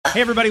Hey,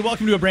 everybody,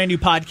 welcome to a brand new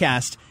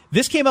podcast.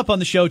 This came up on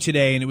the show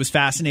today, and it was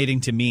fascinating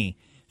to me.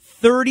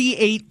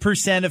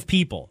 38% of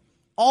people,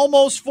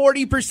 almost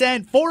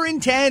 40%, 4 in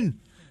 10,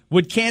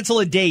 would cancel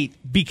a date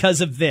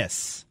because of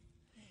this.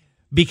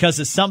 Because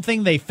of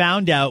something they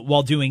found out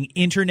while doing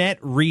internet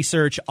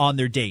research on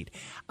their date.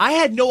 I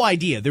had no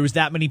idea there was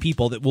that many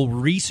people that will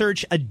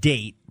research a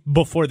date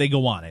before they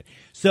go on it.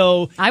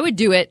 So I would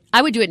do it.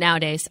 I would do it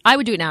nowadays.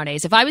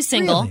 If I was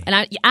single, Really?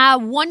 and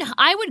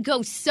I would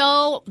go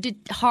so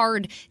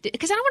hard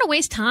because I don't want to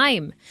waste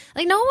time.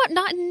 Like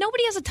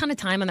nobody has a ton of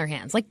time on their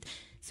hands.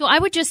 So I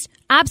would just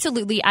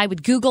absolutely. I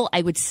would Google.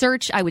 I would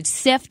search. I would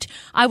sift.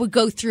 I would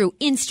go through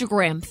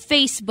Instagram,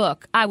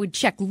 Facebook. I would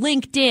check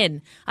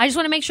LinkedIn. I just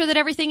want to make sure that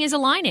everything is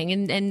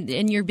aligning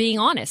and you're being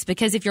honest.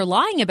 Because if you're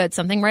lying about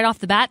something right off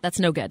the bat, that's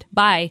no good.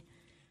 Bye.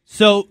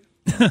 So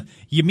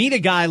you meet a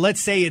guy,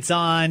 let's say it's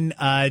on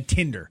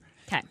Tinder.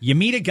 Okay. You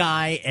meet a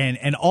guy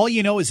and all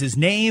you know is his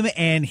name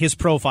and his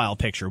profile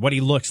picture, what he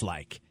looks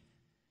like.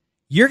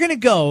 You're going to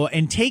go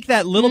and take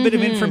that little bit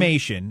of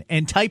information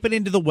and type it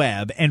into the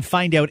web and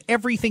find out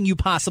everything you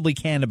possibly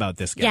can about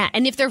this guy. Yeah,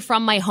 and if they're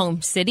from my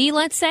home city,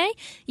 let's say,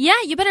 yeah,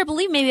 you better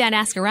believe maybe I'd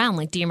ask around,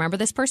 like, do you remember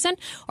this person?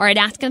 Or I'd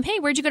ask them, hey,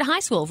 where'd you go to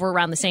high school if we're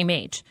around the same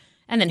age?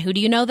 And then who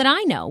do you know that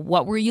I know?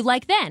 What were you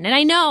like then? And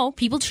I know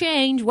people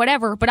change,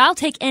 whatever, but I'll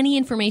take any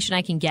information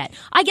I can get.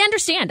 I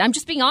understand. I'm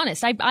just being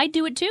honest. I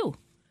do it too.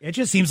 It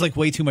just seems like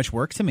way too much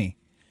work to me.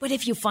 But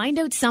if you find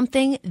out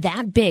something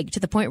that big to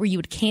the point where you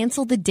would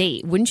cancel the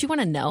date, wouldn't you want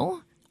to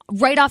know?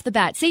 Right off the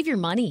bat, save your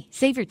money,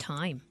 save your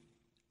time.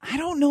 I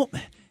don't know.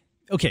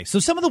 Okay, so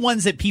some of the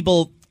ones that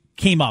people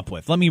came up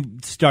with, let me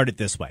start it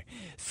this way.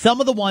 Some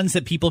of the ones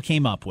that people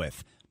came up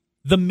with,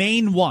 the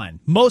main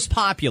one, most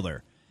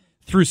popular,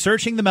 through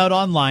searching them out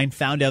online,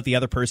 found out the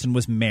other person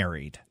was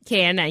married.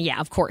 Okay, and yeah,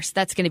 of course,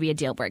 that's going to be a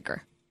deal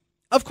breaker.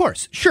 Of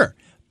course, sure.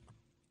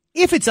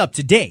 If it's up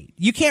to date,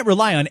 you can't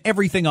rely on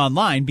everything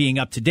online being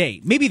up to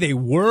date. Maybe they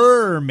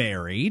were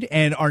married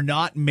and are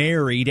not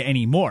married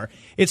anymore.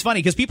 It's funny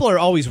because people are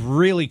always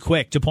really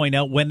quick to point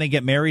out when they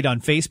get married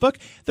on Facebook.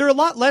 They're a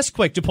lot less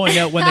quick to point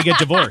out when they get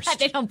divorced.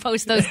 They don't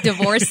post those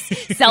divorce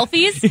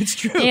selfies. It's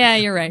true. Yeah,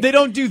 you're right. They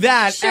don't do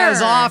that Sure. as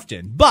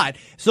often. But,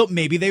 so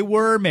maybe they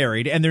were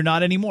married and they're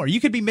not anymore. You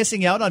could be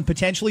missing out on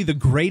potentially the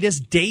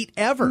greatest date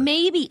ever.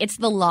 Maybe it's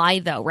the lie,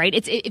 though, right?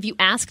 It's if you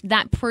ask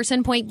that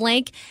person point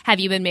blank,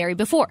 have you been married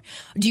before?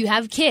 Do you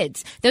have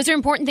kids? Those are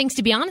important things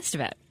to be honest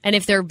about. And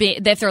if they're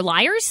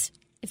liars,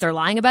 if they're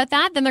lying about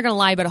that, then they're going to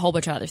lie about a whole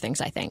bunch of other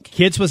things, I think.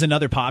 Kids was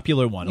another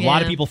popular one. A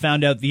lot of Yeah. people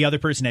found out the other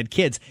person had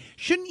kids.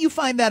 Shouldn't you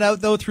find that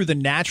out, though, through the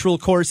natural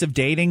course of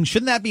dating?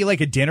 Shouldn't that be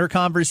like a dinner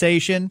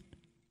conversation?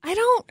 I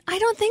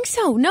don't think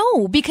so.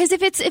 No, because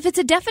if it's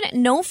a definite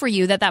no for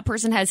you that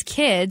person has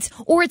kids,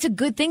 or it's a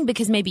good thing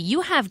because maybe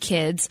you have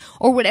kids,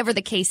 or whatever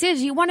the case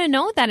is, you want to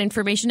know that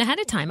information ahead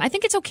of time. I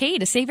think it's okay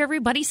to save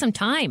everybody some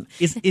time.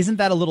 Isn't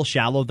that a little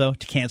shallow, though,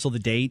 to cancel the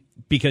date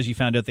because you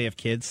found out they have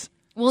kids?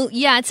 Well,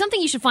 yeah, it's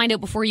something you should find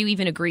out before you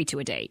even agree to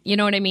a date. You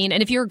know what I mean?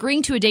 And if you're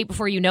agreeing to a date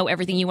before you know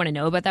everything you want to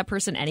know about that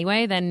person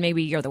anyway, then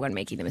maybe you're the one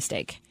making the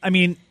mistake. I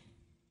mean,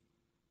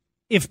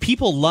 if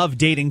people love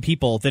dating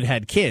people that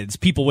had kids,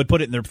 people would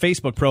put it in their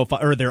Facebook profile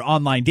or their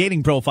online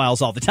dating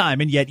profiles all the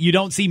time, and yet you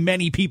don't see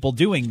many people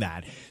doing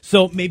that.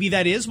 So maybe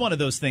that is one of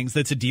those things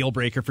that's a deal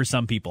breaker for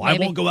some people.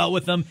 Maybe. I won't go out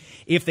with them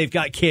if they've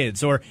got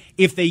kids or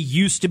if they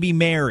used to be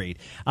married.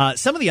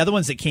 Some of the other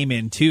ones that came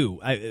in, too,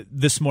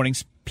 this morning,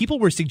 people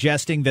were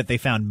suggesting that they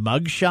found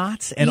mug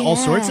shots and all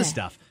sorts of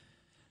stuff.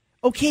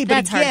 Okay,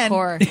 but That's again,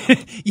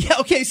 hardcore. yeah,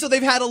 okay, so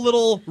they've had a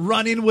little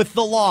run-in with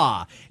the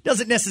law.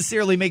 Doesn't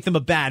necessarily make them a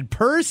bad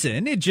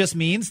person. It just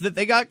means that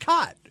they got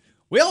caught.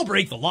 We all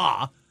break the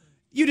law.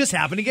 You just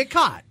happen to get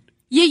caught.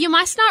 Yeah, you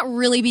must not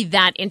really be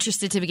that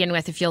interested to begin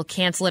with if you'll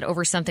cancel it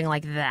over something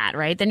like that,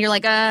 right? Then you're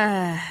like,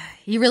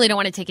 you really don't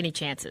want to take any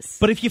chances.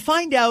 But if you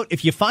find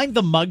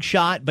the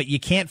mugshot, but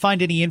you can't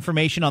find any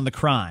information on the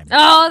crime,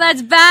 Oh,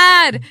 that's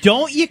bad.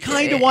 don't you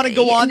kind of want to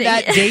go on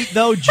that date,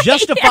 though,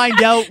 just to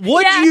find out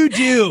what Yeah. you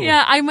do?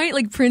 Yeah, I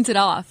might print it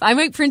off. I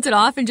might print it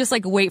off and just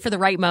wait for the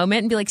right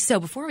moment and be like,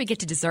 so before we get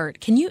to dessert,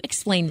 can you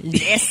explain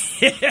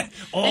this?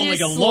 Oh, And like a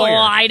just lawyer.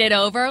 slide it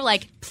over.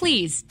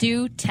 Please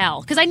do tell.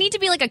 Because I need to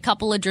be a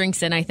couple of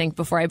drinks in, I think,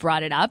 before I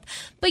brought it up.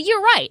 But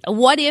you're right.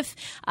 What if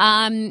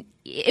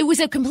it was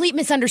a complete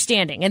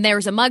misunderstanding and there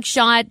was a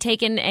mugshot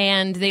taken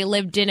and they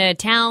lived in a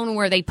town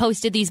where they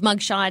posted these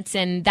mugshots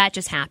and that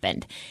just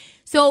happened?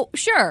 So,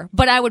 sure,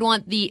 but I would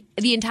want the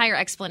entire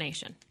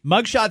explanation.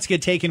 Mugshots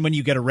get taken when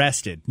you get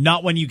arrested,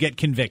 not when you get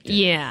convicted.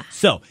 Yeah.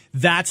 So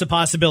that's a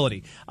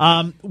possibility.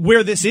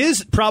 Where this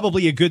is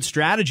probably a good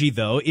strategy,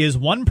 though, is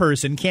one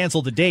person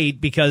canceled a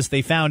date because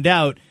they found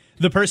out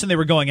the person they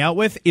were going out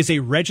with is a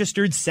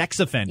registered sex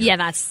offender. Yeah,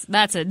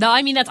 that's a no.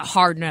 I mean, that's a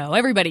hard no.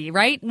 Everybody,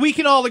 right? We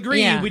can all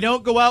agree Yeah. we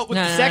don't go out with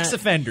No, sex no.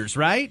 offenders,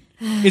 right?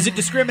 Is it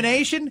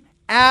discrimination?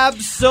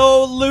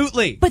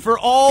 Absolutely. For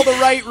all the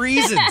right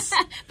reasons.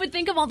 But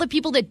think of all the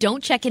people that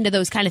don't check into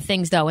those kind of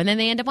things, though, and then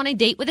they end up on a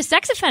date with a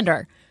sex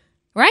offender,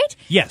 right?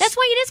 Yes. That's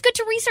why it is good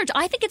to research.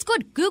 I think it's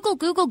good.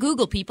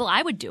 Google, people.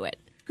 I would do it.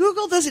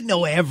 Google doesn't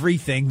know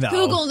everything, though.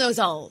 Google knows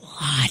a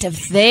lot of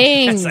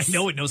things. Yes, I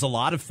know it knows a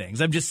lot of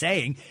things. I'm just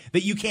saying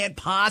that you can't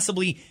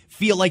possibly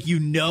feel like you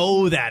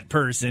know that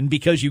person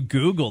because you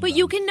Googled But them.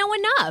 you can know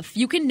enough.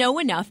 You can know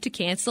enough to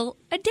cancel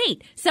a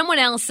date. Someone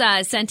else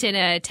sent in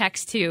a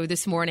text, too,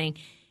 this morning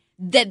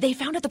that they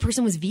found out the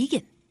person was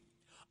vegan.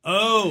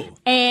 Oh.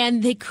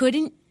 And they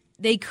couldn't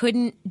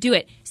do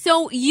it.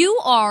 So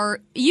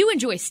you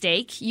enjoy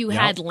steak. You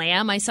had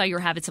lamb. I saw you were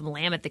having some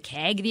lamb at the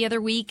keg the other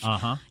week.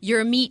 Uh-huh.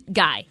 You're a meat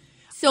guy.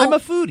 So I'm a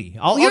foodie.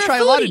 I'll You're try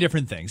a a lot of foodie.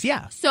 different things.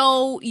 Yeah.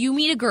 So you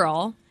meet a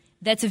girl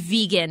that's a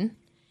vegan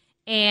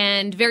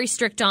and very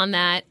strict on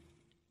that.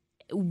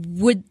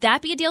 Would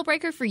that be a deal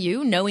breaker for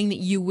you, knowing that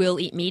you will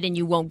eat meat and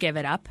you won't give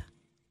it up?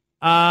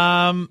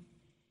 And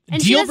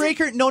she Deal doesn't-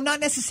 breaker? No, not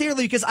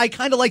necessarily, because I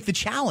kind of like the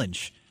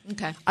challenge.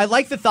 Okay. I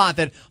like the thought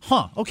that,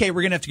 okay,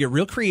 we're going to have to get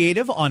real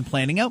creative on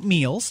planning out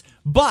meals,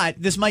 but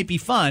this might be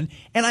fun.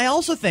 And I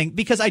also think,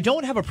 because I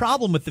don't have a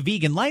problem with the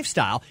vegan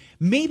lifestyle,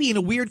 maybe in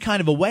a weird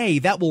kind of a way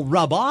that will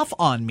rub off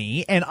on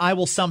me and I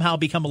will somehow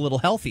become a little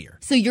healthier.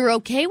 So you're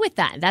okay with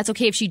that? That's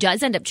okay if she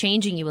does end up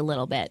changing you a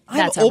little bit. I'm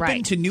That's all open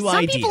right. to new Some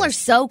ideas. people are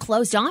so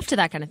closed off to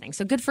that kind of thing.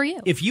 So good for you.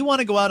 If you want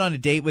to go out on a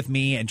date with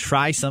me and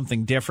try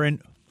something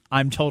different,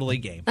 I'm totally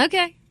game.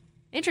 Okay.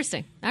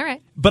 Interesting. All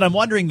right. But I'm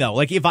wondering, though,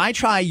 like if I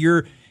try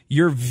your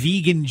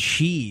vegan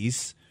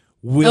cheese,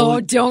 will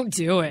don't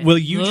do it. will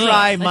you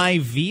try my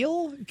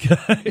veal?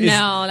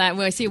 No,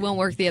 it won't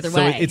work the other So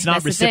way. it's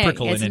not That's the thing.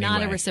 reciprocal in It's any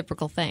not a way.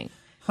 reciprocal thing.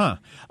 Huh.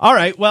 All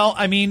right. Well,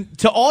 I mean,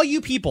 to all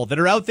you people that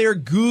are out there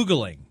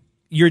Googling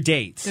your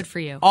dates. Good for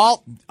you.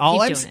 All Keep I'm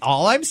doing it.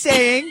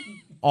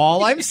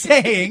 all I'm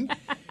saying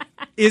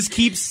is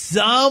keep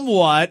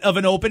somewhat of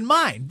an open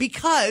mind,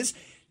 because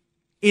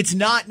it's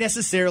not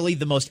necessarily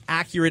the most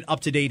accurate,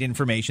 up-to-date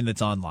information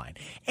that's online.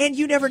 And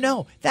you never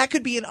know. That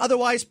could be an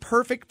otherwise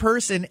perfect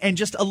person and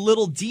just a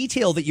little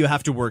detail that you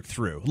have to work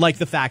through, like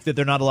the fact that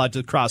they're not allowed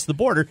to cross the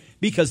border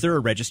because they're a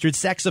registered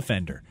sex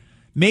offender.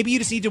 Maybe you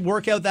just need to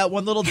work out that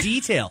one little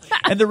detail,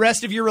 and the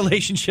rest of your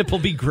relationship will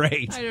be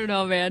great. I don't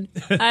know, man.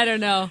 I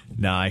don't know.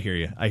 No, I hear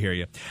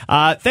you.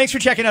 Thanks for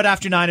checking out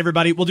After 9,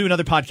 everybody. We'll do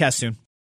another podcast soon.